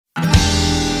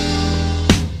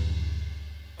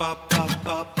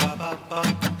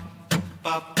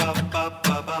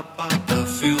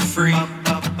feel free. I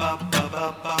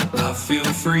feel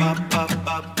free. I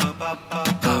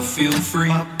feel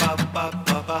free. I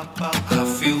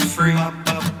feel free. I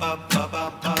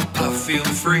feel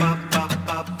free. I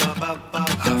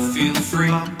feel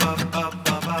free. I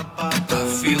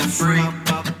feel free.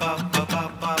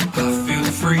 I feel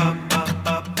free.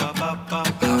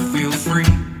 I feel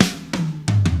free.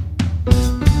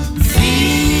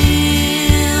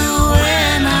 Feel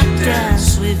when I dance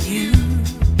with you.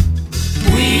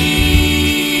 We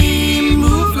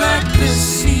move like the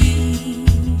sea.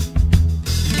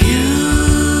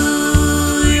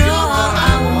 You're all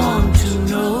I want to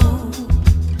know.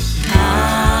 I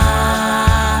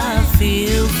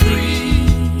feel free.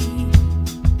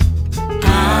 I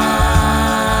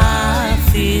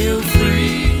feel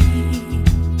free.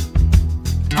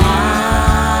 I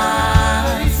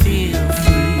feel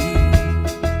free.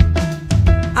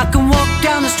 I can walk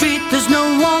down the street, there's no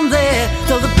one there,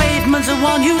 though the pavement's a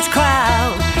one huge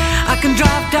crowd. I can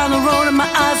drive down the road and my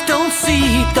eyes don't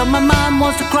see, though my mind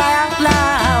wants to cry out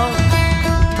loud.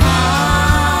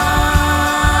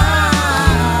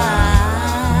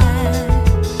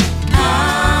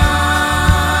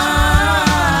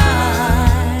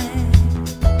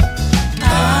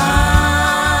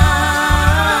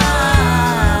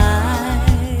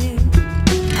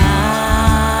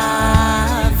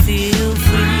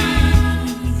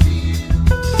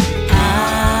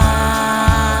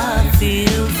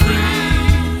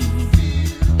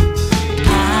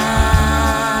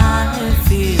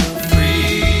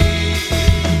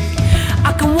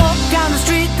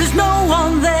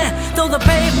 The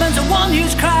pavement's a one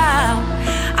huge crowd.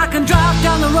 I can drive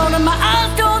down the road and my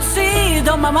eyes don't see,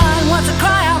 though my mind wants to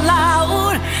cry out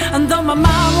loud. And though my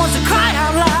mind wants to cry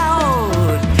out loud.